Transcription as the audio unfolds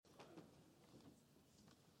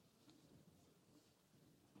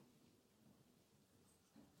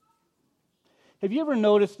Have you ever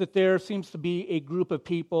noticed that there seems to be a group of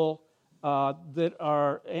people that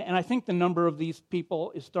are, and I think the number of these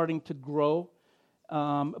people is starting to grow,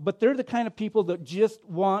 but they're the kind of people that just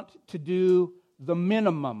want to do the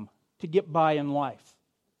minimum to get by in life.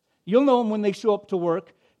 You'll know them when they show up to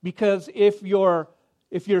work, because if your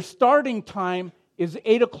starting time is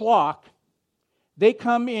 8 o'clock, they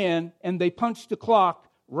come in and they punch the clock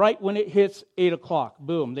right when it hits 8 o'clock.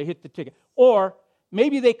 Boom, they hit the ticket. Or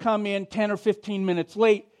maybe they come in 10 or 15 minutes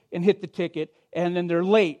late and hit the ticket, and then they're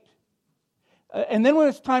late. And then when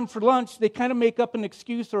it's time for lunch, they kind of make up an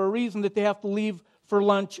excuse or a reason that they have to leave for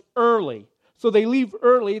lunch early. So they leave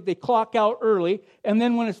early, they clock out early, and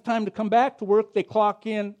then when it's time to come back to work, they clock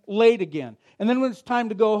in late again. And then when it's time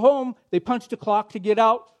to go home, they punch the clock to get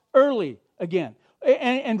out early again.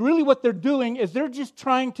 And really what they're doing is they're just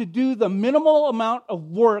trying to do the minimal amount of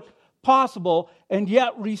work possible and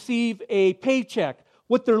yet receive a paycheck.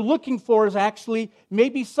 What they're looking for is actually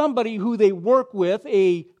maybe somebody who they work with,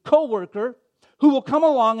 a coworker, who will come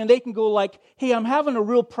along and they can go like, hey, I'm having a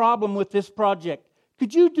real problem with this project.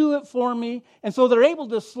 Could you do it for me? And so they're able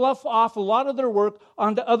to slough off a lot of their work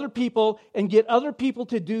onto other people and get other people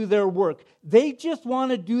to do their work. They just want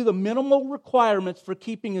to do the minimal requirements for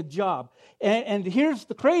keeping a job. And here's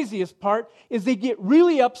the craziest part, is they get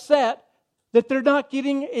really upset that they're not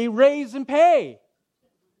getting a raise in pay.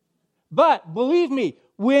 But believe me,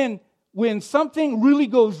 when something really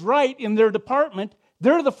goes right in their department,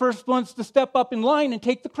 they're the first ones to step up in line and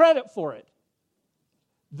take the credit for it.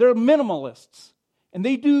 They're minimalists. And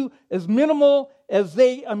they do as minimal as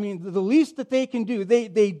the least that they can do.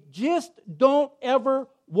 They just don't ever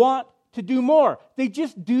want to do more. They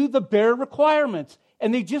just do the bare requirements.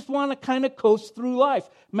 And they just want to kind of coast through life.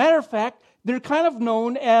 Matter of fact, they're kind of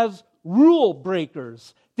known as rule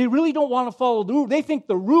breakers. They really don't want to follow the rules. They think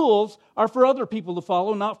the rules are for other people to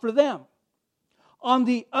follow, not for them. On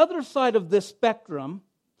the other side of this spectrum,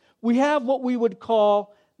 we have what we would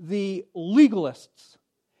call the legalists.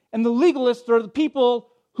 And the legalists are the people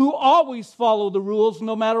who always follow the rules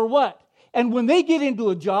no matter what. And when they get into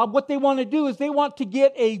a job, what they want to do is they want to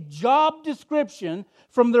get a job description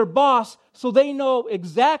from their boss so they know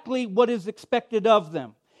exactly what is expected of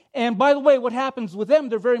them. And by the way, what happens with them,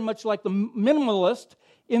 they're very much like the minimalist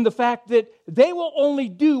in the fact that they will only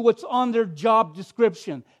do what's on their job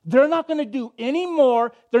description. They're not going to do any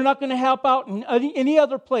more. They're not going to help out in any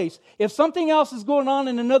other place. If something else is going on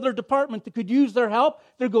in another department that could use their help,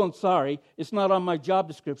 they're going, sorry, it's not on my job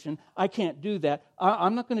description. I can't do that.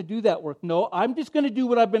 I'm not going to do that work. No, I'm just going to do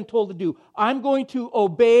what I've been told to do. I'm going to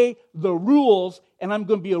obey the rules, and I'm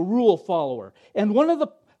going to be a rule follower. And one of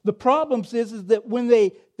the problems is that when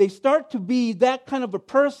they start to be that kind of a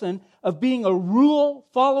person of being a rule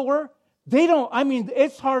follower,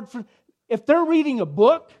 it's hard for, if they're reading a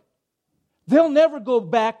book, they'll never go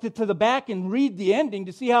back to the back and read the ending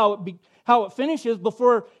to see how it finishes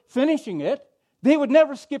before finishing it. They would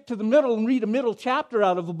never skip to the middle and read a middle chapter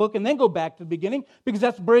out of a book and then go back to the beginning, because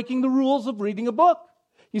that's breaking the rules of reading a book.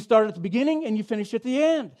 You start at the beginning and you finish at the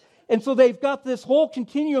end. And so they've got this whole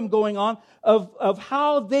continuum going on of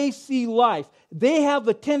how they see life. They have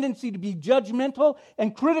a tendency to be judgmental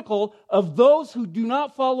and critical of those who do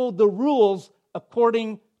not follow the rules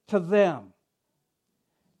according to them.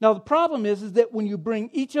 Now, the problem is that when you bring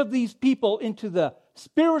each of these people into the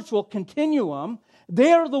spiritual continuum,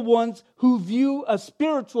 they are the ones who view a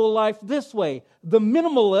spiritual life this way. The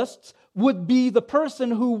minimalists would be the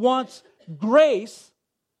person who wants grace,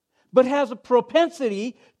 but has a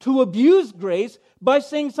propensity to abuse grace by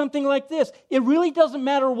saying something like this: it really doesn't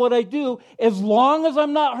matter what I do as long as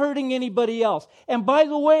I'm not hurting anybody else. And by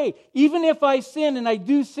the way, even if I sin and I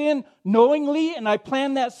do sin knowingly and I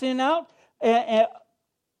plan that sin out,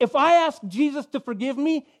 if I ask Jesus to forgive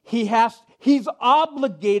me, he's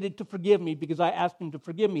obligated to forgive me because I asked him to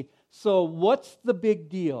forgive me. So what's the big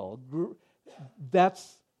deal?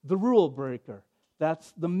 That's the rule breaker.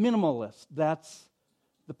 That's the minimalist. That's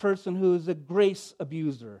the person who is a grace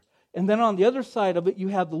abuser. And then on the other side of it, you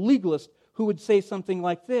have the legalist who would say something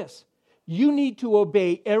like this: you need to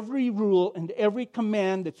obey every rule and every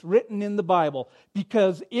command that's written in the Bible,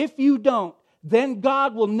 because if you don't, then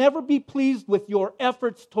God will never be pleased with your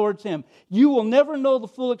efforts towards him. You will never know the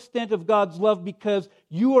full extent of God's love because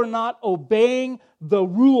you are not obeying the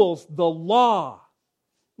rules, the law.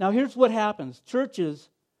 Now here's what happens. Churches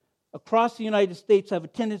across the United States have a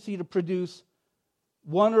tendency to produce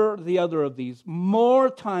one or the other of these more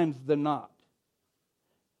times than not.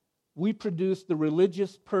 We produce the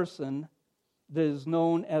religious person that is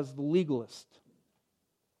known as the legalist.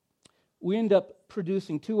 We end up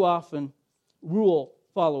producing too often rule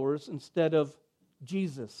followers instead of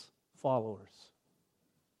Jesus followers.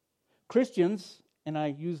 Christians, and I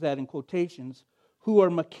use that in quotations, who are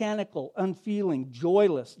mechanical, unfeeling,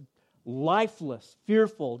 joyless, lifeless,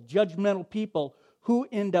 fearful, judgmental people who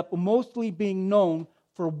end up mostly being known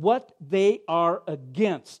for what they are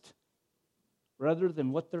against rather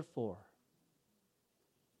than what they're for.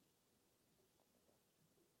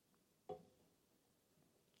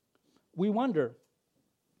 We wonder,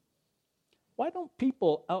 why don't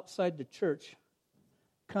people outside the church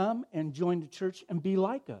come and join the church and be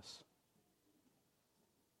like us?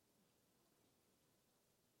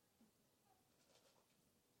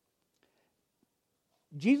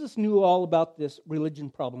 Jesus knew all about this religion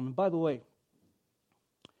problem. And by the way,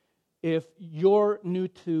 if you're new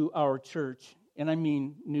to our church, and I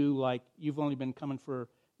mean new like you've only been coming for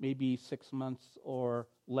maybe 6 months or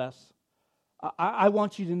less, I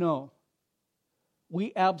want you to know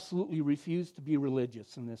we absolutely refuse to be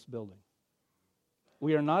religious in this building.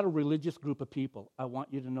 We are not a religious group of people. I want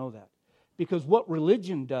you to know that. Because what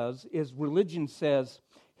religion does is religion says,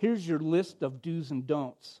 here's your list of do's and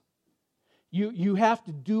don'ts. You have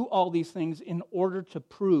to do all these things in order to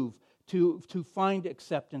prove, to find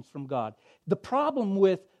acceptance from God. The problem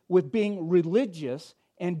with being religious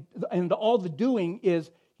and all the doing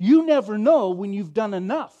is you never know when you've done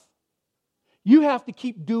enough. You have to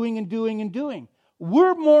keep doing and doing and doing.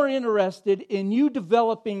 We're more interested in you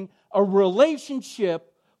developing a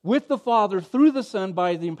relationship with the Father through the Son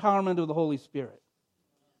by the empowerment of the Holy Spirit.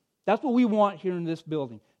 That's what we want here in this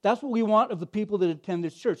building. That's what we want of the people that attend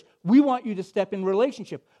this church. We want you to step in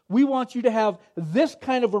relationship. We want you to have this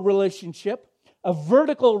kind of a relationship, a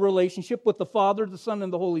vertical relationship with the Father, the Son,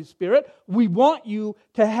 and the Holy Spirit. We want you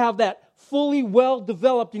to have that fully well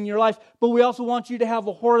developed in your life, but we also want you to have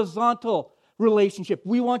a horizontal relationship.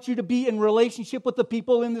 We want you to be in relationship with the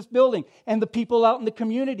people in this building and the people out in the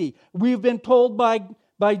community. We've been told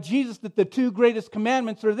by Jesus that the 2 greatest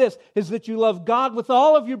commandments are this, is that you love God with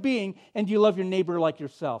all of your being and you love your neighbor like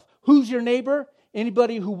yourself. Who's your neighbor?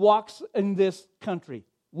 Anybody who walks in this country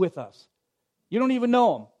with us. You don't even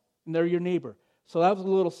know them, and they're your neighbor. So that was a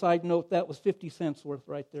little side note. That was 50 cents worth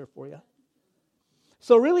right there for you.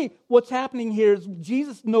 So really what's happening here is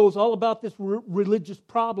Jesus knows all about this religious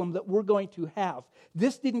problem that we're going to have.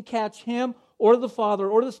 This didn't catch him or the Father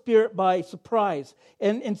or the Spirit by surprise.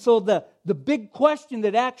 And so the big question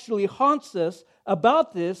that actually haunts us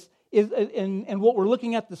about this is, and what we're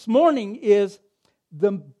looking at this morning is,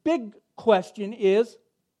 the big question is,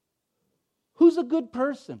 who's a good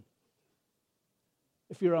person?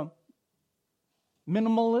 If you're a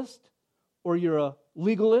minimalist or you're a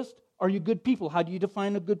legalist, are you good people? How do you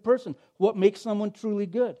define a good person? What makes someone truly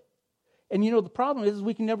good? And the problem is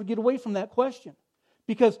we can never get away from that question.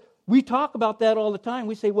 Because we talk about that all the time.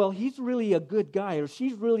 We say, well, he's really a good guy, or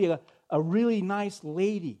she's really a really nice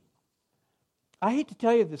lady. I hate to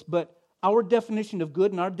tell you this, but our definition of good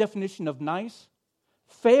and our definition of nice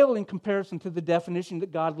fail in comparison to the definition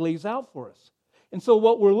that God lays out for us. And so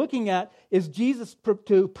what we're looking at is Jesus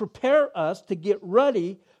to prepare us to get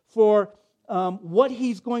ready for what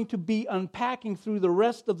he's going to be unpacking through the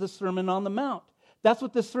rest of the Sermon on the Mount. That's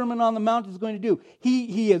what the Sermon on the Mount is going to do.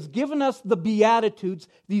 He has given us the Beatitudes,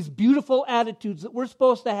 these beautiful attitudes that we're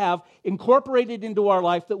supposed to have incorporated into our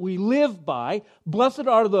life that we live by. Blessed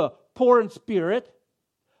are the poor in spirit.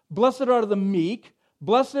 Blessed are the meek.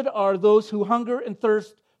 Blessed are those who hunger and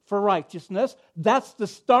thirst for righteousness. That's the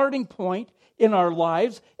starting point in our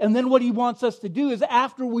lives. And then what he wants us to do is,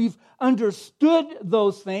 after we've understood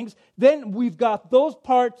those things, then we've got those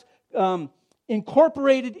parts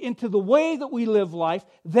incorporated into the way that we live life.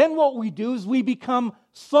 Then what we do is we become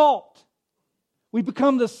salt. We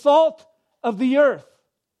become the salt of the earth.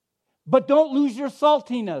 But don't lose your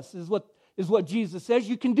saltiness, is what Jesus says.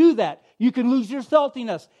 You can do that. You can lose your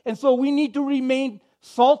saltiness. And so we need to remain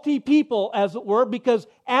salty people, as it were, because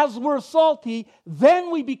as we're salty, then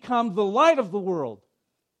we become the light of the world.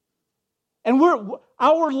 And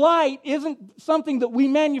our light isn't something that we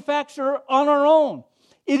manufacture on our own.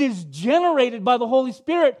 It is generated by the Holy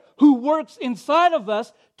Spirit, who works inside of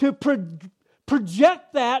us to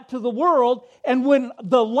project that to the world. And when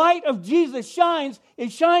the light of Jesus shines,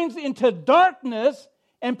 it shines into darkness,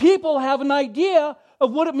 and people have an idea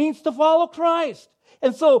of what it means to follow Christ.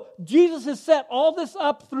 And so Jesus has set all this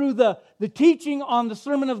up through the teaching on the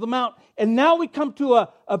Sermon of the Mount. And now we come to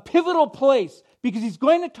a pivotal place, because he's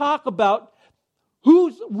going to talk about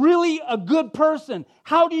who's really a good person.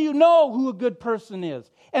 How do you know who a good person is?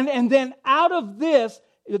 And then out of this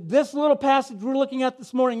little passage we're looking at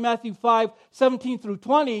this morning, Matthew 5:17 through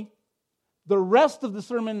 20, the rest of the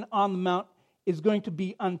Sermon on the Mount is going to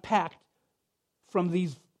be unpacked from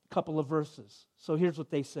these couple of verses. So here's what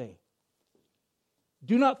they say.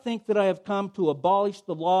 Do not think that I have come to abolish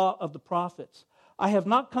the law of the prophets. I have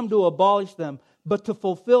not come to abolish them, but to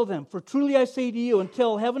fulfill them. For truly I say to you,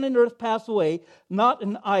 until heaven and earth pass away, not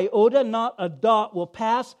an iota, not a dot will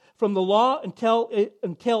pass from the law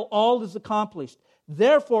until all is accomplished.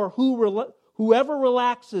 Therefore, whoever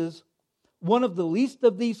relaxes one of the least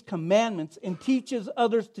of these commandments and teaches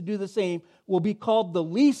others to do the same will be called the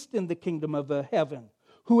least in the kingdom of heaven.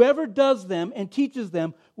 Whoever does them and teaches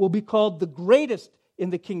them will be called the greatest in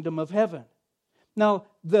the kingdom of heaven. Now,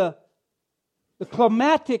 the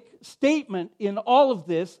climactic statement in all of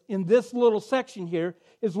this, in this little section here,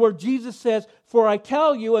 is where Jesus says, "For I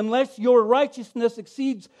tell you, unless your righteousness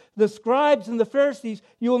exceeds the scribes and the Pharisees,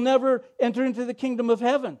 you will never enter into the kingdom of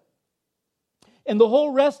heaven." And the whole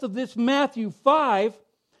rest of this Matthew 5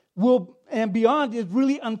 and beyond is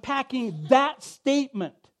really unpacking that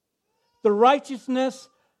statement. The righteousness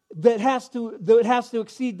that has to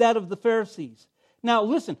exceed that of the Pharisees. Now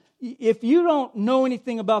listen, if you don't know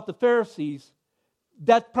anything about the Pharisees,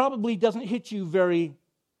 that probably doesn't hit you very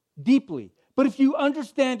deeply. But if you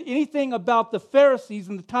understand anything about the Pharisees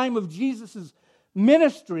in the time of Jesus'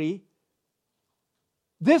 ministry,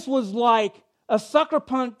 this was like a sucker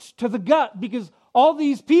punch to the gut, because all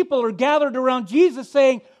these people are gathered around Jesus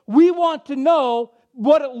saying, we want to know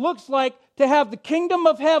what it looks like to have the kingdom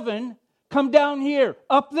of heaven come down here,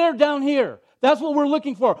 up there, down here. That's what we're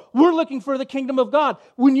looking for. We're looking for the kingdom of God.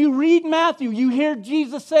 When you read Matthew, you hear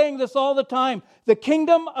Jesus saying this all the time. The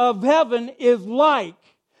kingdom of heaven is like.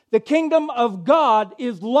 The kingdom of God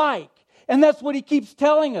is like. And that's what he keeps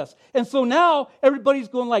telling us. And so now everybody's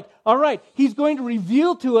going like, all right, he's going to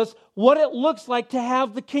reveal to us what it looks like to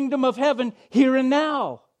have the kingdom of heaven here and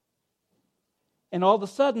now. And all of a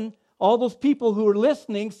sudden, all those people who are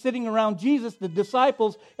listening, sitting around Jesus, the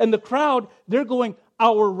disciples and the crowd, they're going,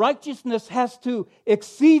 our righteousness has to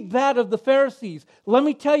exceed that of the Pharisees. Let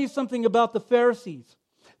me tell you something about the Pharisees.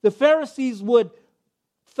 The Pharisees would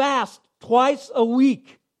fast twice a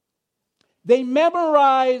week. They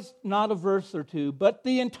memorized not a verse or two, but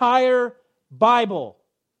the entire Bible.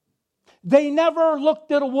 They never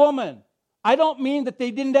looked at a woman. I don't mean that they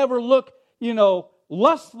didn't ever look,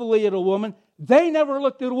 lustfully at a woman. They never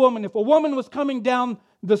looked at a woman. If a woman was coming down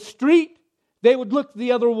the street, they would look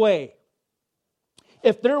the other way.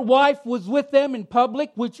 If their wife was with them in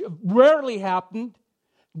public, which rarely happened,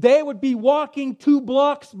 they would be walking 2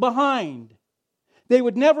 blocks behind. They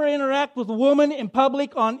would never interact with a woman in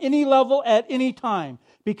public on any level at any time,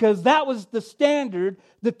 because that was the standard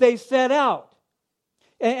that they set out.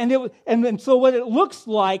 And so what it looks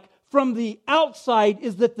like from the outside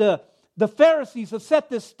is that the Pharisees have set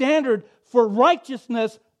this standard for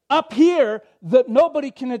righteousness up here that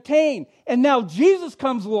nobody can attain. And now Jesus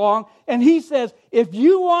comes along and he says, if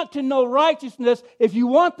you want to know righteousness, if you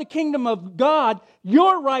want the kingdom of God,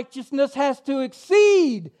 your righteousness has to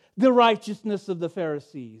exceed the righteousness of the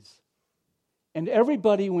Pharisees. And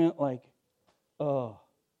everybody went like, oh,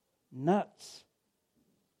 nuts.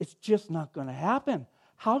 It's just not going to happen.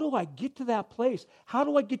 How do I get to that place? How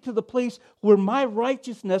do I get to the place where my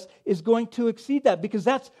righteousness is going to exceed that? Because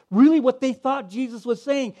that's really what they thought Jesus was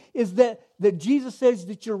saying, is that Jesus says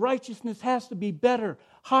that your righteousness has to be better,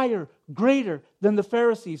 higher, greater than the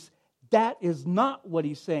Pharisees. That is not what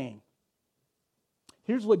he's saying.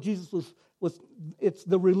 Here's what Jesus was it's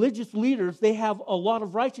the religious leaders, they have a lot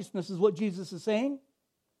of righteousness, is what Jesus is saying.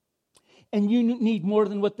 And you need more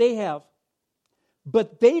than what they have.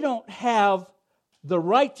 But they don't have the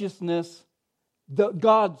righteousness that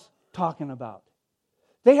God's talking about.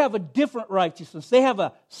 They have a different righteousness. They have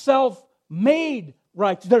a self-made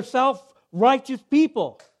righteousness. They're self-righteous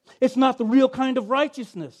people. It's not the real kind of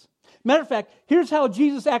righteousness. Matter of fact, here's how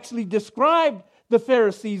Jesus actually described the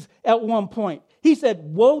Pharisees at one point. He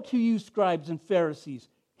said, "Woe to you, scribes and Pharisees,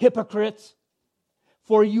 hypocrites!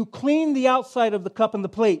 For you clean the outside of the cup and the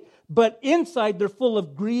plate, but inside they're full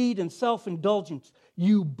of greed and self-indulgence.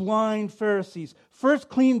 You blind Pharisees, first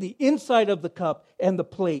clean the inside of the cup and the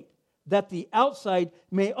plate, that the outside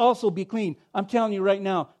may also be clean." I'm telling you right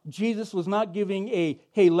now, Jesus was not giving a,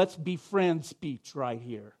 hey, let's be friends speech right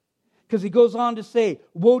here. Because he goes on to say,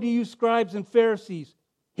 "Woe to you, scribes and Pharisees,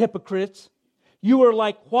 hypocrites! You are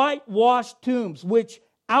like whitewashed tombs, which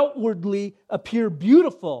outwardly appear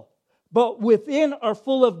beautiful, but within are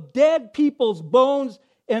full of dead people's bones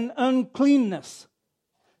and uncleanness.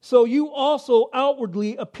 So you also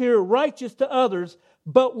outwardly appear righteous to others,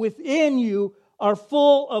 but within you are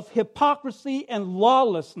full of hypocrisy and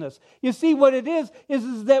lawlessness." You see, what it is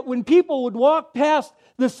that when people would walk past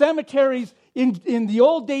the cemeteries in the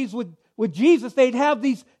old days with Jesus, they'd have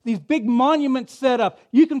these big monuments set up.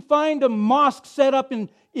 You can find a mosque set up in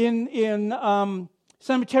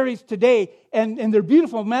cemeteries today, and they're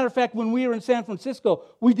beautiful. Matter of fact, when we were in San Francisco,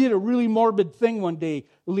 we did a really morbid thing one day,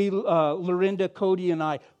 Lorinda, Cody, and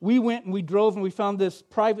I. We went and we drove and we found this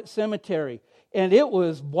private cemetery, and it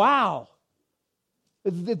was, wow.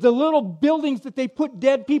 The little buildings that they put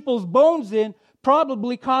dead people's bones in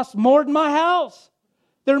probably cost more than my house.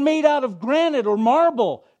 They're made out of granite or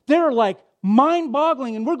marble. They're like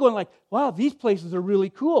mind-boggling, and we're going like, wow, these places are really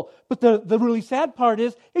cool. But the really sad part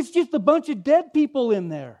is, it's just a bunch of dead people in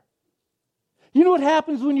there. You know what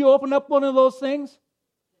happens when you open up one of those things?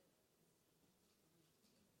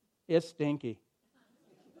 It's stinky.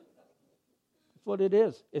 That's what it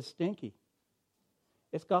is. It's stinky.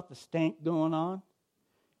 It's got the stank going on.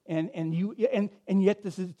 And yet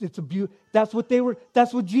it's a beauty. That's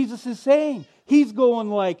what Jesus is saying. He's going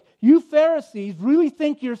like, you Pharisees really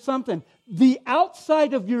think you're something. The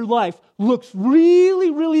outside of your life looks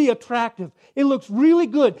really, really attractive. It looks really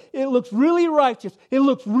good. It looks really righteous. It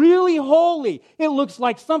looks really holy. It looks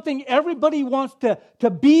like something everybody wants to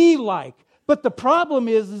be like. But the problem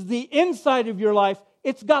is the inside of your life,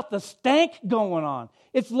 it's got the stank going on.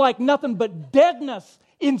 It's like nothing but deadness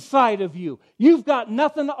inside of you. You've got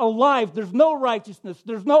nothing alive. There's no righteousness.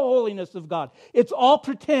 There's no holiness of God. It's all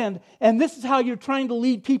pretend, and this is how you're trying to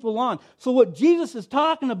lead people on. So what Jesus is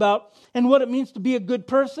talking about and what it means to be a good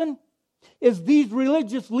person is these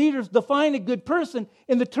religious leaders define a good person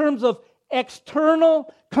in the terms of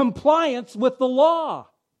external compliance with the law.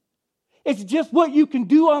 It's just what you can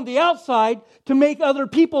do on the outside to make other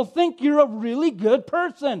people think you're a really good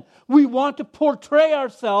person. We want to portray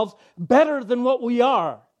ourselves better than what we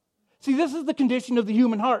are. See, this is the condition of the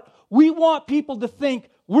human heart. We want people to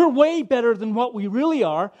think we're way better than what we really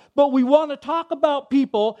are, but we want to talk about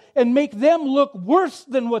people and make them look worse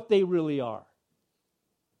than what they really are.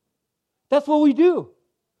 That's what we do.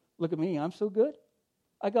 Look at me, I'm so good.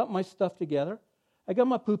 I got my stuff together. I got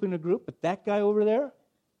my poop in a group, but that guy over there,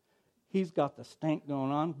 he's got the stank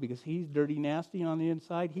going on because he's dirty, nasty on the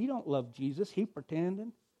inside. He don't love Jesus. He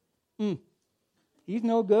pretending. He's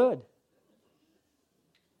no good.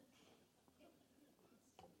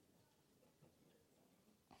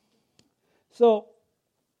 So,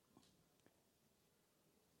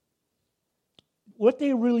 what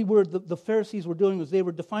they really were, the Pharisees were doing was they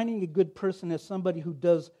were defining a good person as somebody who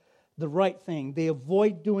does the right thing. They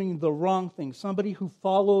avoid doing the wrong thing. Somebody who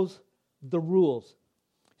follows the rules.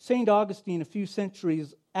 St. Augustine, a few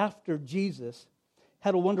centuries after Jesus,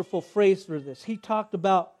 had a wonderful phrase for this. He talked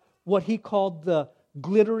about what he called the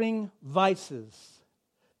glittering vices.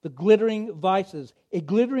 The glittering vices. A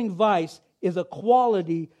glittering vice is a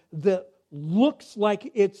quality that looks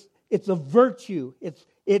like it's a virtue.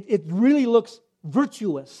 It really looks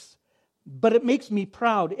virtuous, but it makes me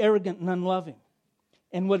proud, arrogant, and unloving.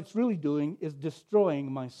 And what it's really doing is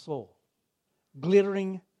destroying my soul.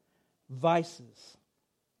 Glittering vices.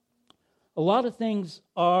 A lot of things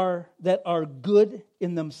that are good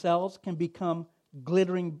in themselves can become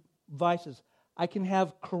glittering vices. I can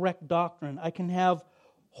have correct doctrine. I can have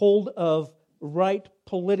hold of right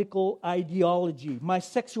political ideology. My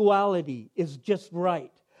sexuality is just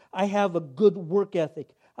right. I have a good work ethic.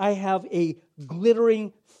 I have a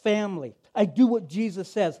glittering family. I do what Jesus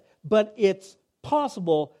says. But it's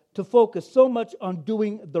possible to focus so much on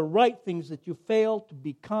doing the right things that you fail to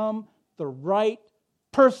become the right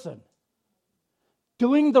person.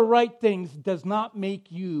 Doing the right things does not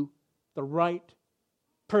make you the right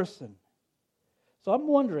person. So I'm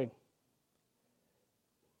wondering,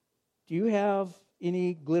 do you have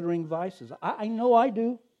any glittering vices? I know I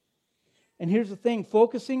do. And here's the thing,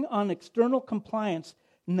 focusing on external compliance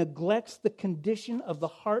neglects the condition of the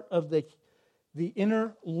heart of the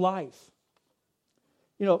inner life.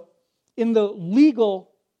 You know, in the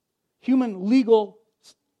human legal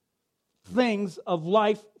things of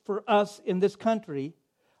life for us in this country,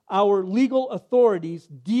 our legal authorities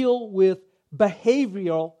deal with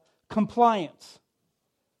behavioral compliance.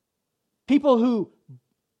 People who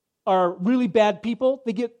are really bad people,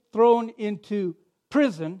 they get thrown into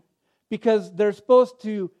prison because they're supposed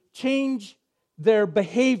to change their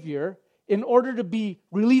behavior in order to be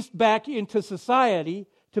released back into society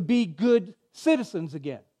to be good citizens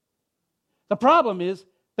again. The problem is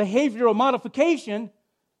behavioral modification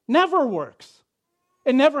never works.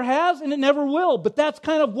 It never has and it never will. But that's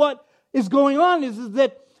kind of what is going on is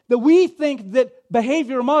that we think that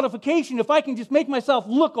behavioral modification, if I can just make myself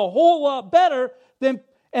look a whole lot better, then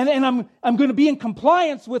and I'm going to be in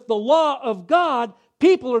compliance with the law of God,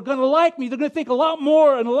 people are going to like me. They're going to think a lot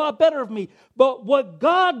more and a lot better of me. But what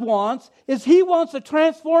God wants is He wants a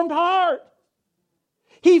transformed heart.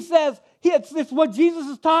 He says, it's what Jesus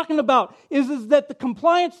is talking about, is that the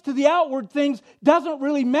compliance to the outward things doesn't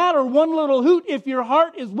really matter one little hoot if your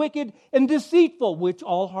heart is wicked and deceitful, which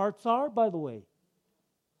all hearts are, by the way.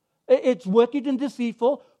 It's wicked and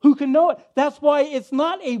deceitful. Who can know it? That's why it's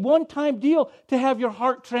not a one-time deal to have your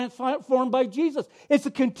heart transformed by Jesus. It's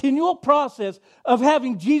a continual process of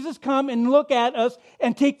having Jesus come and look at us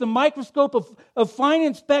and take the microscope of fine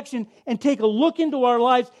inspection and take a look into our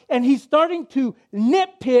lives. And He's starting to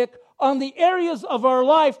nitpick on the areas of our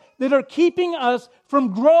life that are keeping us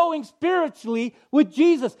from growing spiritually with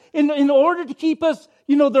Jesus. In order to keep us,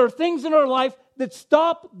 there are things in our life that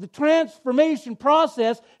stop the transformation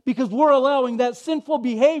process because we're allowing that sinful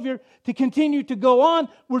behavior to continue to go on.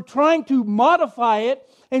 We're trying to modify it,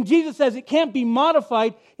 and Jesus says it can't be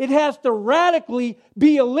modified. It has to radically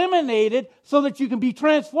be eliminated so that you can be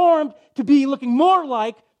transformed to be looking more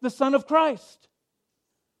like the Son of Christ,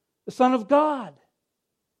 the Son of God.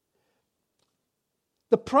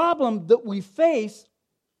 The problem that we face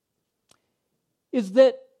is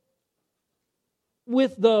that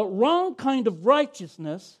with the wrong kind of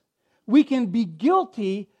righteousness, we can be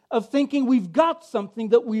guilty of thinking we've got something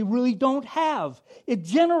that we really don't have. It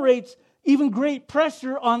generates even great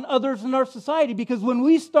pressure on others in our society, because when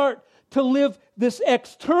we start to live this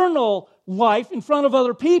external life in front of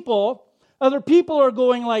other people are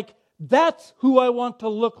going like, that's who I want to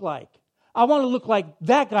look like. I want to look like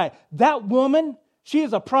that guy. That woman, she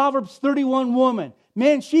is a Proverbs 31 woman.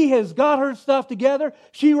 Man, she has got her stuff together.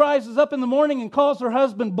 She rises up in the morning and calls her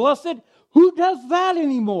husband blessed. Who does that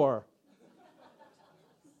anymore?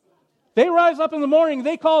 They rise up in the morning,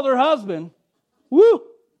 they call their husband. Woo!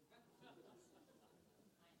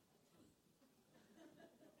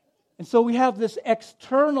 And so we have this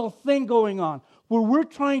external thing going on where we're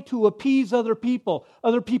trying to appease other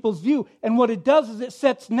people's view. And what it does is it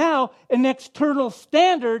sets now an external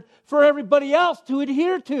standard for everybody else to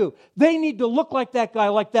adhere to. They need to look like that guy,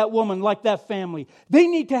 like that woman, like that family. They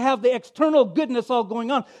need to have the external goodness all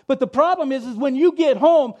going on. But the problem is when you get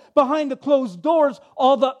home, behind the closed doors,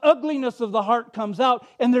 all the ugliness of the heart comes out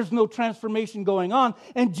and there's no transformation going on.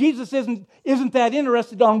 And Jesus isn't that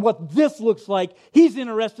interested on what this looks like. He's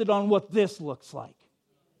interested on what this looks like.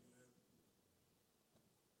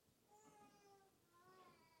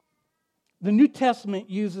 The New Testament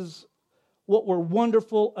uses what were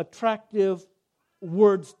wonderful, attractive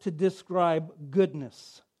words to describe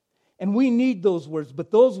goodness. And we need those words, but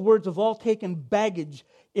those words have all taken baggage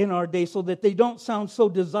in our day so that they don't sound so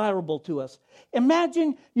desirable to us.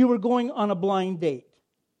 Imagine you were going on a blind date.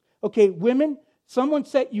 Okay, women, someone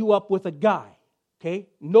set you up with a guy. Okay,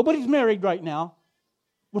 nobody's married right now.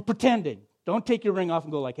 We're pretending. Don't take your ring off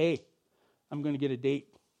and go like, hey, I'm going to get a date.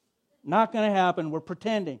 Not going to happen. We're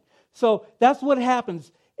pretending. So that's what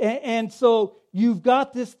happens. And so you've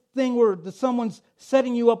got this thing where someone's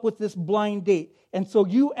setting you up with this blind date. And so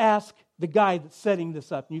you ask the guy that's setting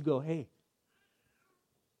this up, and you go, hey,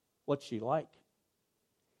 what's she like?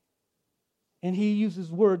 And he uses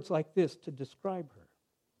words like this to describe her.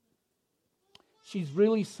 She's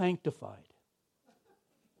really sanctified.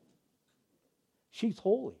 She's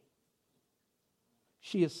holy.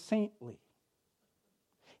 She is saintly.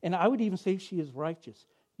 And I would even say she is righteous.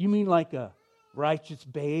 You mean like a righteous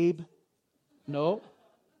babe? Nope,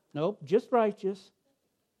 just righteous.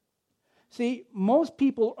 See, most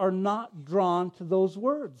people are not drawn to those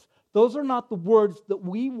words. Those are not the words that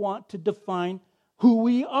we want to define who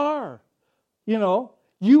we are. You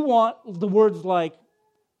want the words like,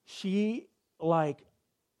 she's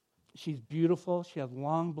beautiful, she has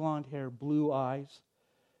long blonde hair, blue eyes,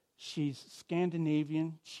 she's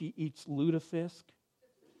Scandinavian, she eats lutefisk.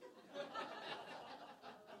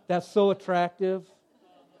 That's so attractive.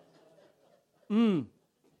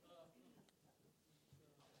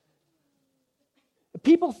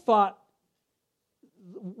 People thought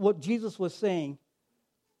what Jesus was saying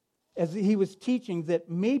as he was teaching, that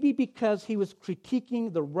maybe because he was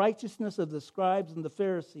critiquing the righteousness of the scribes and the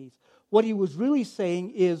Pharisees, what he was really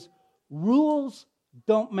saying is rules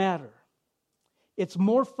don't matter. It's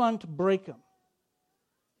more fun to break them.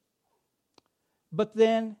 But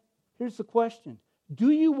then, here's the question. Do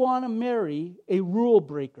you want to marry a rule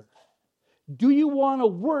breaker? Do you want to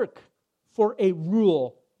work for a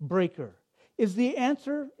rule breaker? Is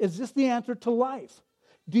this the answer to life?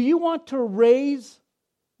 Do you want to raise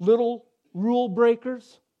little rule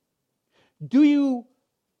breakers? Do you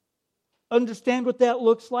understand what that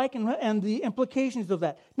looks like and the implications of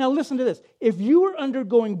that? Now listen to this. If you were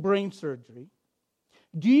undergoing brain surgery,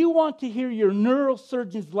 do you want to hear your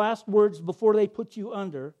neurosurgeon's last words before they put you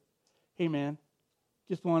under? Hey man,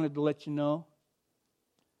 just wanted to let you know,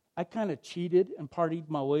 I kind of cheated and partied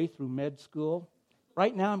my way through med school.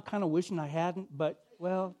 Right now, I'm kind of wishing I hadn't, but,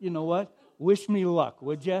 well, you know what? Wish me luck,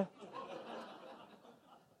 would you?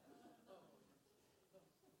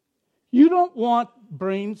 You don't want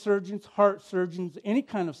brain surgeons, heart surgeons, any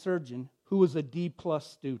kind of surgeon who was a D-plus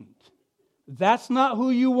student. That's not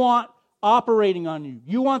who you want operating on you.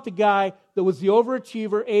 You want the guy that was the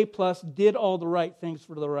overachiever, A+, did all the right things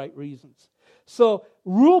for the right reasons. So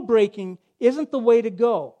rule breaking isn't the way to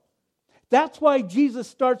go. That's why Jesus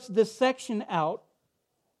starts this section out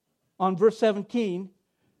on verse 17.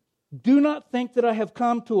 Do not think that I have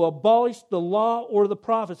come to abolish the law or the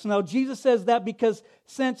prophets. Now, Jesus says that because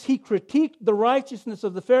since he critiqued the righteousness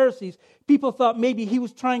of the Pharisees, people thought maybe he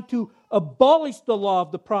was trying to abolish the law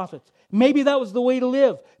of the prophets. Maybe that was the way to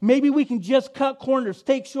live. Maybe we can just cut corners,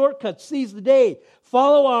 take shortcuts, seize the day,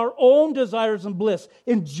 follow our own desires and bliss,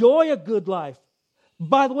 enjoy a good life.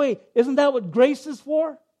 By the way, isn't that what grace is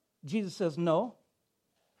for? Jesus says no.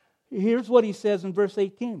 Here's what he says in verse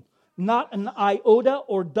 18. Not an iota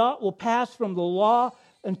or dot will pass from the law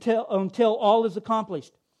until all is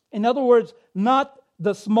accomplished. In other words, not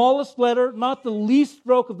the smallest letter, not the least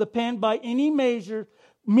stroke of the pen by any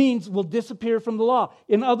means will disappear from the law.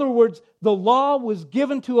 In other words, the law was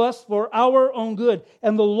given to us for our own good.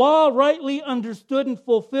 And the law, rightly understood and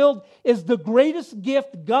fulfilled, is the greatest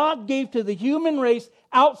gift God gave to the human race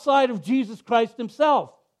outside of Jesus Christ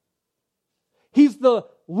himself. He's the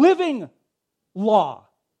living law.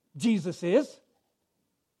 Jesus is.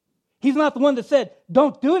 He's not the one that said,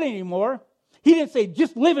 don't do it anymore. He didn't say,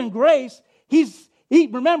 just live in grace.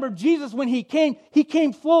 Remember, Jesus, when he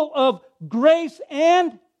came full of grace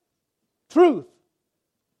and truth.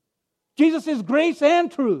 Jesus is grace and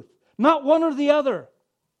truth, not one or the other.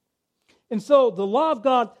 And so the law of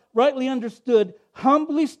God, rightly understood,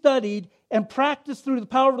 humbly studied, and practiced through the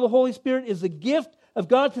power of the Holy Spirit, is a gift of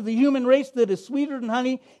God to the human race that is sweeter than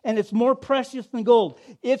honey and it's more precious than gold.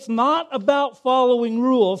 It's not about following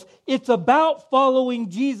rules. It's about following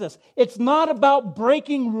Jesus. It's not about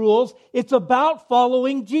breaking rules. It's about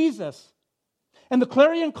following Jesus. And the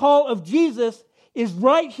clarion call of Jesus is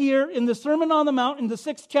right here in the Sermon on the Mount in the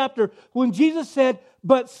 6th chapter when Jesus said,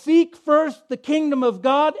 but seek first the kingdom of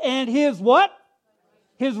God and his what?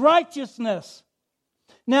 His righteousness.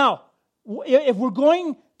 Now, if we're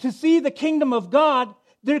going to see the kingdom of God,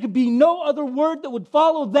 there could be no other word that would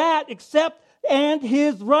follow that except and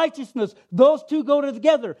his righteousness. Those two go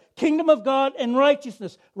together. Kingdom of God and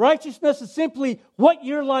righteousness. Righteousness is simply what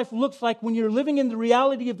your life looks like when you're living in the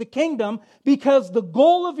reality of the kingdom, because the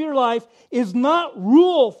goal of your life is not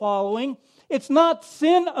rule following. It's not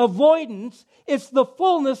sin avoidance. It's the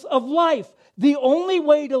fullness of life. The only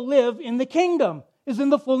way to live in the kingdom is in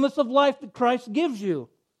the fullness of life that Christ gives you.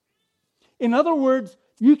 In other words,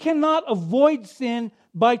 you cannot avoid sin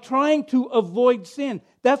by trying to avoid sin.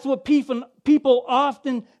 That's what people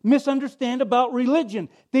often misunderstand about religion.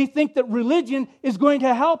 They think that religion is going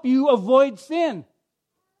to help you avoid sin.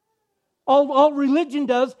 All religion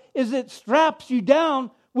does is it straps you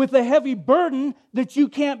down with a heavy burden that you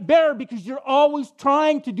can't bear because you're always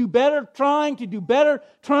trying to do better, trying to do better,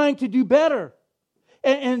 trying to do better.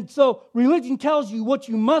 And so religion tells you what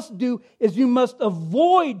you must do is you must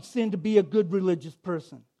avoid sin to be a good religious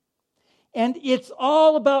person. And it's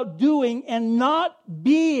all about doing and not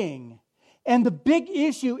being. And the big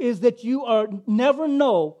issue is that you never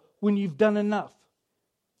know when you've done enough.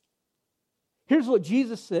 Here's what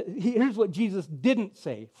Jesus said. Here's what Jesus didn't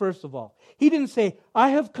say, first of all. He didn't say, I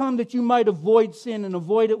have come that you might avoid sin and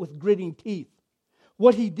avoid it with gritting teeth.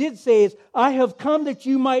 What he did say is, I have come that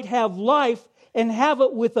you might have life and have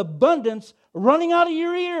it with abundance running out of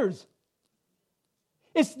your ears.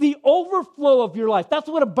 It's the overflow of your life. That's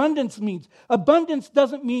what abundance means. Abundance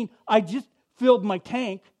doesn't mean I just filled my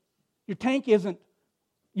tank. Your tank isn't,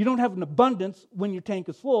 you don't have an abundance when your tank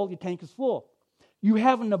is full. Your tank is full. You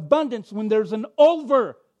have an abundance when there's an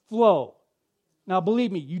overflow. Now,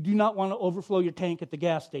 believe me, you do not want to overflow your tank at the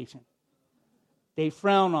gas station. They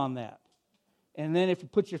frown on that. And then if you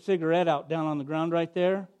put your cigarette out down on the ground right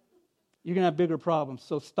there, you're going to have bigger problems.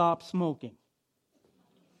 So stop smoking.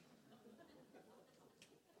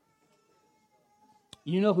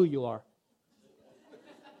 You know who you are.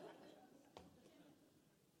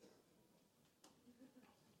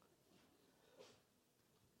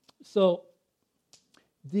 So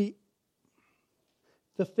the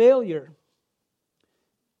failure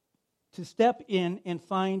to step in and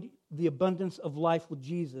find the abundance of life with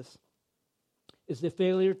Jesus is the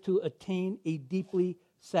failure to attain a deeply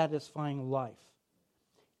satisfying life.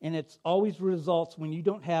 And it's always results when you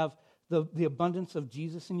don't have the abundance of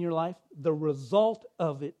Jesus in your life. The result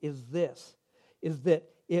of it is this, is that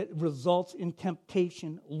it results in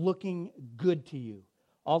temptation looking good to you.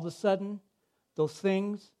 All of a sudden, those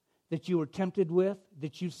things that you were tempted with,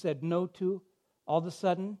 that you said no to, all of a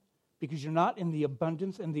sudden, because you're not in the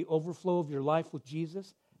abundance and the overflow of your life with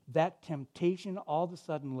Jesus, that temptation all of a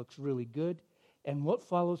sudden looks really good. And what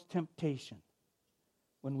follows temptation?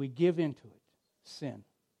 When we give into it, sin.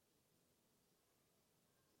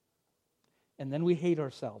 And then we hate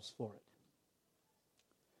ourselves for it.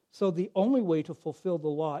 So the only way to fulfill the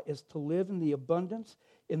law is to live in the abundance,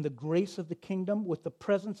 in the grace of the kingdom, with the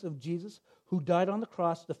presence of Jesus, who died on the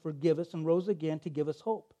cross to forgive us and rose again to give us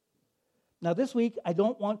hope. Now this week, I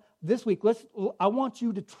want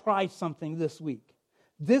you to try something this week.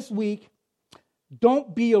 This week,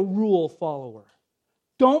 don't be a rule follower.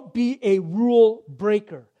 Don't be a rule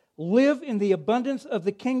breaker. Live in the abundance of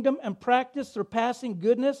the kingdom and practice surpassing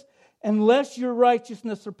goodness, unless your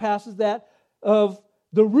righteousness surpasses that of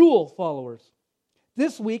the rule followers.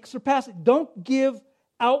 This week, surpass it. Don't give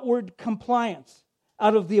outward compliance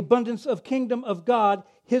out of the abundance of kingdom of God,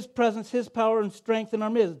 His presence, His power, and strength in our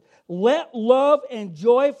midst. Let love and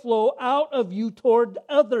joy flow out of you toward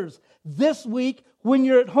others. This week, when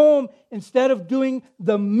you're at home, instead of doing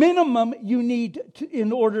the minimum you need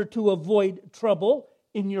in order to avoid trouble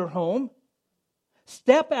in your home,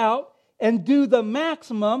 step out and do the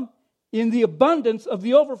maximum in the abundance of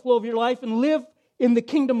the overflow of your life and live in the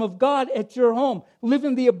kingdom of God at your home. Live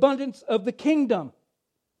in the abundance of the kingdom.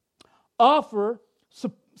 Offer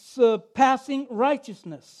surpassing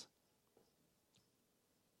righteousness.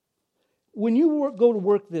 When you go to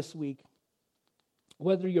work this week,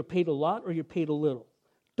 whether you're paid a lot or you're paid a little,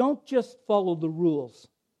 don't just follow the rules.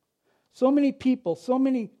 So many people, so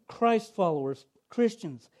many Christ followers,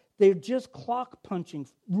 Christians, they're just clock punching,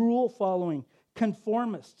 rule following,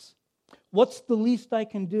 conformists. What's the least I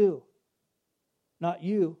can do? Not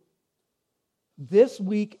you. This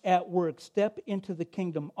week at work, step into the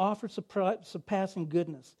kingdom. Offer surpassing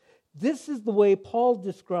goodness. This is the way Paul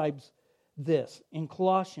describes this in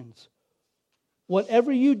Colossians.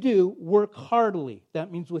 Whatever you do, work heartily.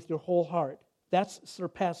 That means with your whole heart. That's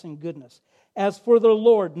surpassing goodness. As for the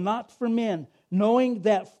Lord, not for men, knowing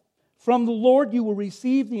that from the Lord you will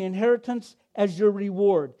receive the inheritance as your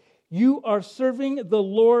reward. You are serving the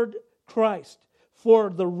Lord Christ. For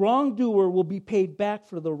the wrongdoer will be paid back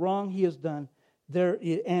for the wrong he has done,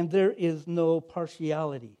 and there is no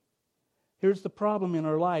partiality. Here's the problem in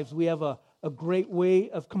our lives. We have a great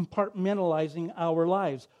way of compartmentalizing our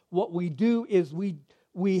lives. What we do is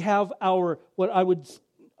we have our, what I would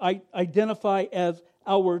identify as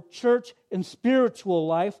our church and spiritual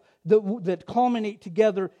life that culminate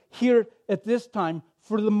together here at this time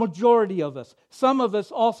for the majority of us. Some of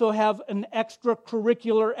us also have an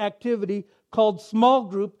extracurricular activity called small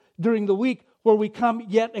group during the week, where we come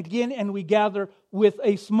yet again and we gather with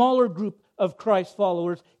a smaller group of Christ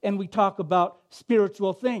followers and we talk about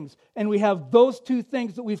spiritual things. And we have those two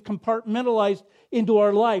things that we've compartmentalized into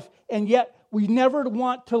our life. And yet we never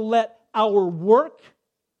want to let our work,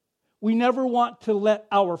 we never want to let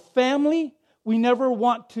our family, we never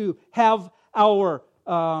want to have our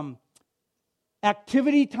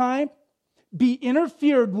activity time be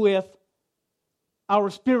interfered with our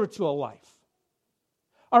spiritual life.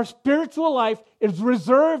 Our spiritual life is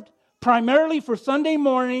reserved primarily for Sunday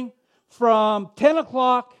morning from 10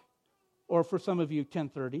 o'clock, or for some of you,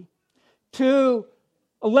 10:30, to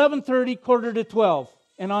 11:30, quarter to 12,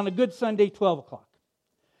 and on a good Sunday, 12 o'clock.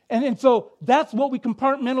 And so that's what we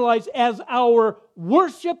compartmentalize as our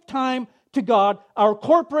worship time to God, our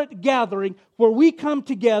corporate gathering, where we come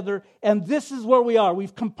together, and this is where we are.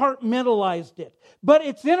 We've compartmentalized it. But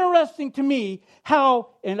it's interesting to me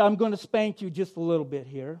how, and I'm going to spank you just a little bit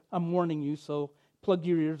here. I'm warning you, so plug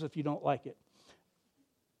your ears if you don't like it.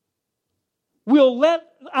 We'll let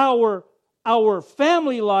our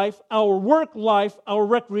family life, our work life, our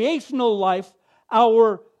recreational life,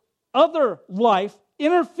 our other life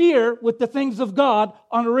interfere with the things of God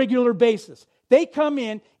on a regular basis. They come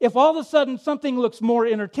in, if all of a sudden something looks more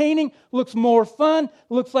entertaining, looks more fun,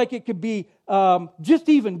 looks like it could be just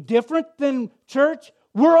even different than church,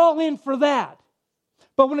 we're all in for that.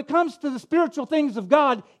 But when it comes to the spiritual things of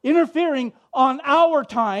God interfering on our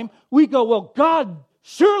time, we go, well, God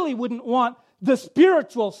surely wouldn't want the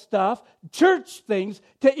spiritual stuff, church things,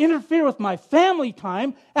 to interfere with my family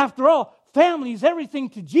time. After all, family is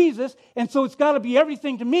everything to Jesus, and so it's got to be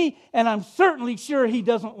everything to me, and I'm certainly sure He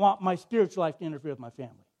doesn't want my spiritual life to interfere with my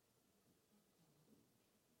family.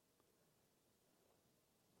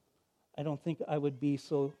 I don't think I would be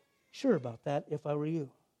so sure about that if I were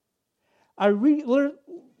you. I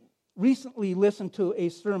recently listened to a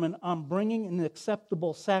sermon on bringing an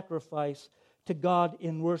acceptable sacrifice to God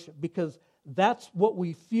in worship, because that's what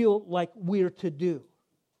we feel like we're to do.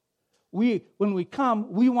 When we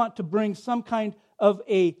come, we want to bring some kind of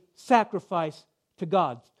a sacrifice to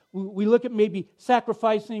God. We look at maybe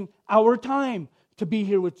sacrificing our time to be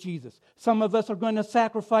here with Jesus. Some of us are going to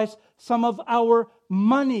sacrifice some of our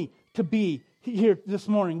money to be here this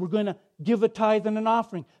morning. We're going to give a tithe and an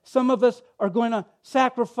offering. Some of us are going to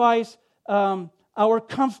sacrifice our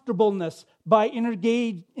comfortableness by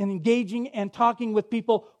engaging and talking with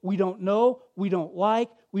people we don't know, we don't like,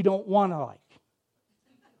 we don't want to like.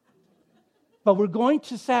 But we're going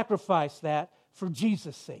to sacrifice that for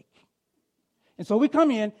Jesus' sake. And so we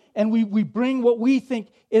come in and we bring what we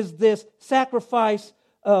think is this sacrifice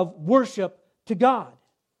of worship to God.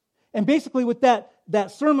 And basically what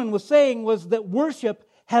that sermon was saying was that worship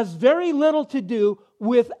has very little to do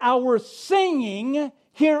with our singing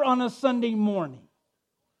here on a Sunday morning.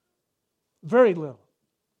 Very little.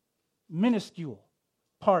 Minuscule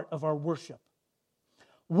part of our worship.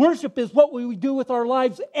 Worship is what we do with our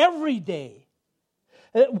lives every day.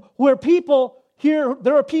 There are people here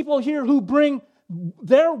who bring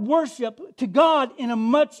their worship to God in a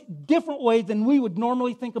much different way than we would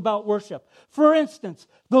normally think about worship. For instance,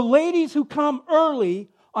 the ladies who come early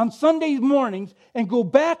on Sunday mornings and go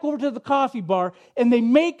back over to the coffee bar and they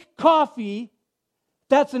make coffee,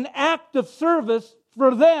 that's an act of service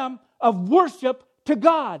for them of worship to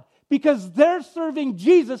God, because they're serving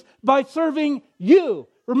Jesus by serving you.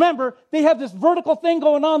 Remember, they have this vertical thing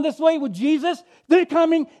going on this way with Jesus. They're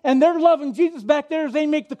coming and they're loving Jesus back there as they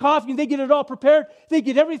make the coffee and they get it all prepared. They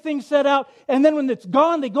get everything set out. And then when it's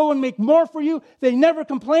gone, they go and make more for you. They never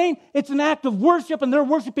complain. It's an act of worship and they're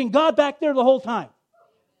worshiping God back there the whole time.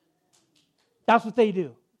 That's what they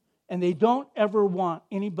do. And they don't ever want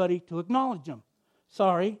anybody to acknowledge them.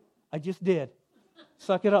 Sorry, I just did.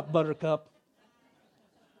 Suck it up, Buttercup.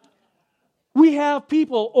 We have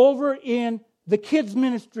people over in the kids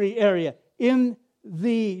ministry area, in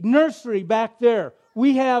the nursery back there.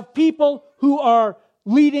 We have people who are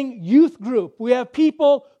leading youth group. We have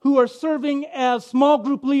people who are serving as small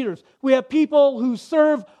group leaders. We have people who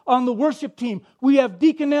serve on the worship team. We have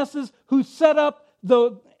deaconesses who set up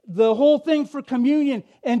the whole thing for communion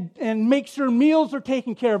and make sure meals are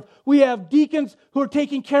taken care of. We have deacons who are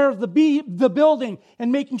taking care of the building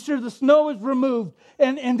and making sure the snow is removed.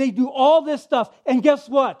 And they do all this stuff. And guess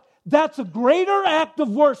what? That's a greater act of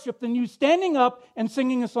worship than you standing up and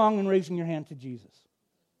singing a song and raising your hand to Jesus.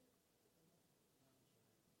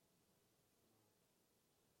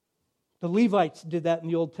 The Levites did that in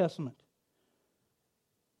the Old Testament.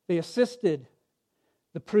 They assisted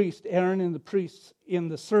the priest, Aaron and the priests, in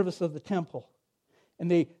the service of the temple.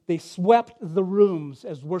 And they swept the rooms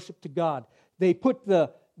as worship to God. They put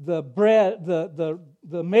the bread, the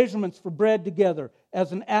measurements for bread together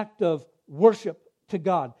as an act of worship to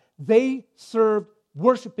God. They served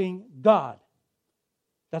worshiping God.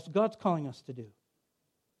 That's what God's calling us to do.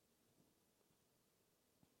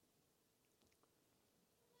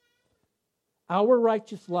 Our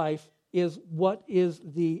righteous life is what is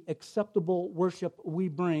the acceptable worship we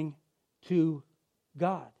bring to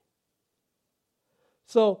God.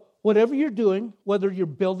 So, whatever you're doing, whether you're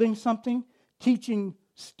building something, teaching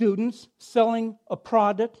students, selling a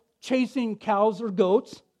product, chasing cows or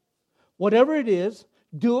goats, whatever it is,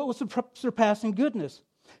 do it with surpassing goodness.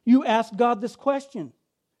 You ask God this question: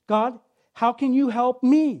 God, how can you help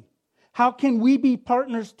me? How can we be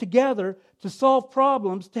partners together to solve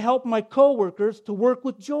problems, to help my coworkers to work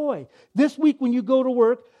with joy? This week when you go to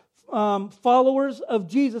work, followers of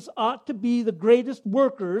Jesus ought to be the greatest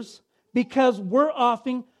workers, because we're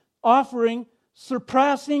offering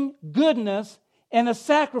surpassing goodness and a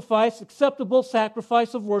sacrifice, acceptable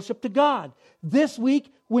sacrifice of worship to God. This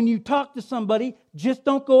week, when you talk to somebody, just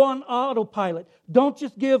don't go on autopilot. Don't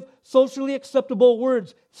just give socially acceptable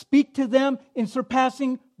words. Speak to them in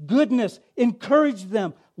surpassing goodness. Encourage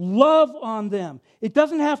them. Love on them. It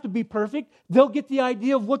doesn't have to be perfect. They'll get the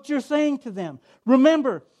idea of what you're saying to them.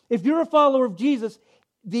 Remember, if you're a follower of Jesus,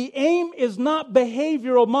 the aim is not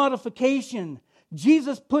behavioral modification.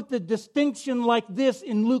 Jesus put the distinction like this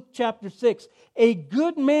in Luke chapter 6. A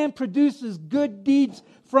good man produces good deeds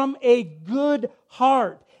from a good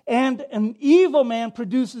heart, and an evil man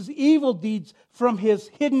produces evil deeds from his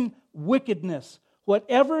hidden wickedness.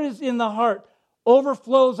 Whatever is in the heart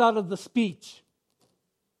overflows out of the speech.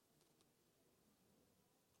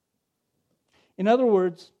 In other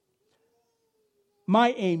words,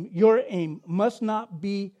 my aim, your aim, must not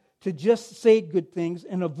be to just say good things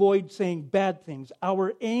and avoid saying bad things.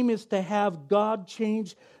 Our aim is to have God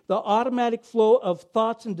change the automatic flow of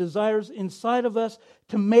thoughts and desires inside of us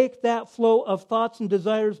to make that flow of thoughts and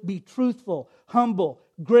desires be truthful, humble,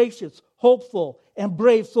 gracious, hopeful, and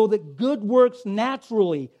brave so that good works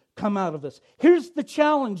naturally come out of us. Here's the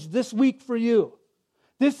challenge this week for you.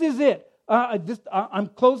 This is it. I'm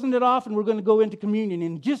closing it off and we're going to go into communion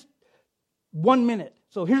in just 1 minute.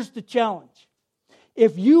 So here's the challenge.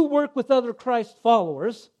 If you work with other Christ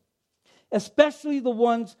followers, especially the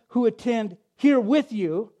ones who attend here with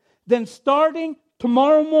you, then starting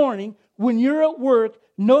tomorrow morning when you're at work,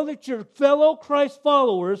 know that your fellow Christ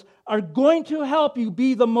followers are going to help you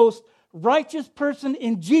be the most righteous person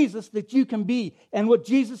in Jesus that you can be and what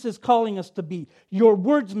Jesus is calling us to be. Your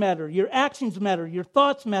words matter, your actions matter, your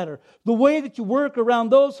thoughts matter. The way that you work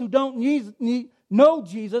around those who don't know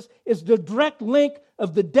Jesus is the direct link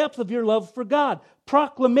of the depth of your love for God.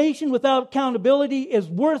 Proclamation without accountability is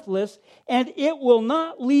worthless and it will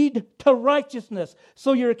not lead to righteousness.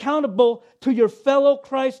 So you're accountable to your fellow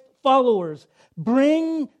Christ followers.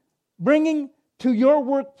 Bringing to your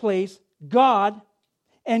workplace God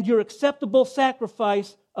and your acceptable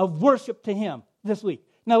sacrifice of worship to Him this week.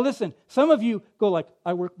 Now listen, some of you go like,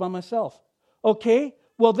 I work by myself. Okay,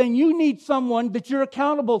 well then you need someone that you're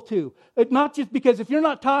accountable to. Not just because if you're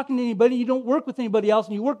not talking to anybody, you don't work with anybody else,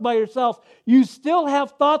 and you work by yourself, you still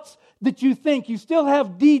have thoughts that you think, you still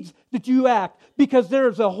have deeds that you act, because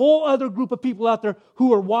there's a whole other group of people out there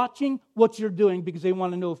who are watching what you're doing because they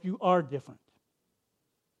want to know if you are different.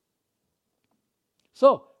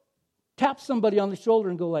 So, tap somebody on the shoulder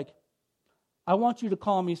and go like, I want you to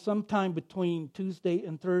call me sometime between Tuesday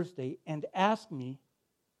and Thursday and ask me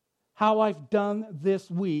how I've done this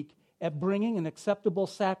week at bringing an acceptable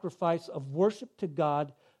sacrifice of worship to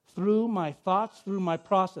God through my thoughts, through my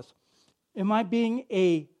process. Am I being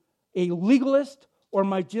a legalist, or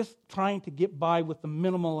am I just trying to get by with the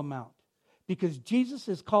minimal amount? Because Jesus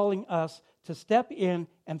is calling us to step in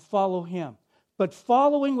and follow Him. But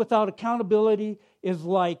following without accountability is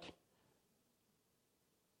like,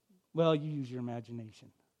 well, you use your imagination.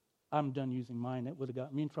 I'm done using mine. It would have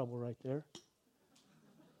got me in trouble right there.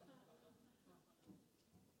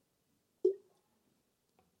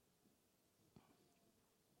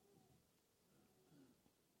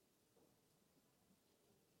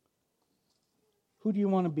 Who do you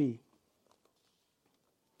want to be?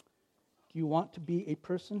 Do you want to be a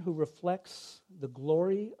person who reflects the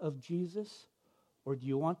glory of Jesus? Or do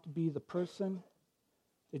you want to be the person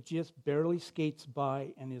that just barely skates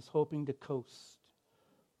by and is hoping to coast?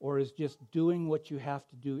 Or is just doing what you have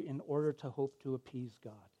to do in order to hope to appease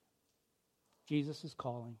God? Jesus is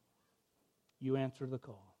calling. You answer the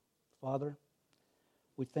call. Father,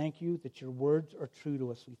 we thank you that your words are true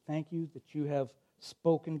to us. We thank you that you have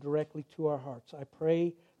spoken directly to our hearts. I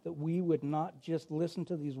pray that we would not just listen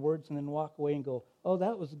to these words and then walk away and go, oh,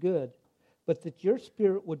 that was good, but that your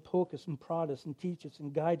Spirit would poke us and prod us and teach us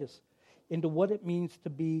and guide us into what it means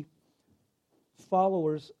to be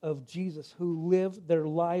followers of Jesus who live their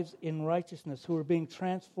lives in righteousness, who are being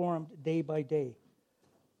transformed day by day.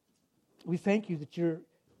 We thank you that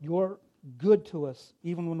you're good to us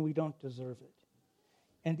even when we don't deserve it.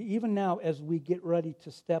 And even now, as we get ready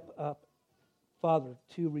to step up, Father,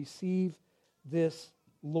 to receive this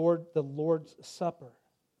the Lord's Supper,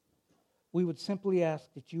 we would simply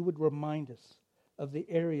ask that you would remind us of the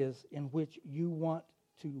areas in which you want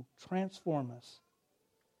to transform us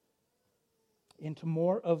into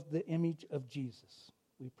more of the image of Jesus.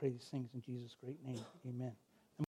 We pray these things in Jesus' great name. Amen.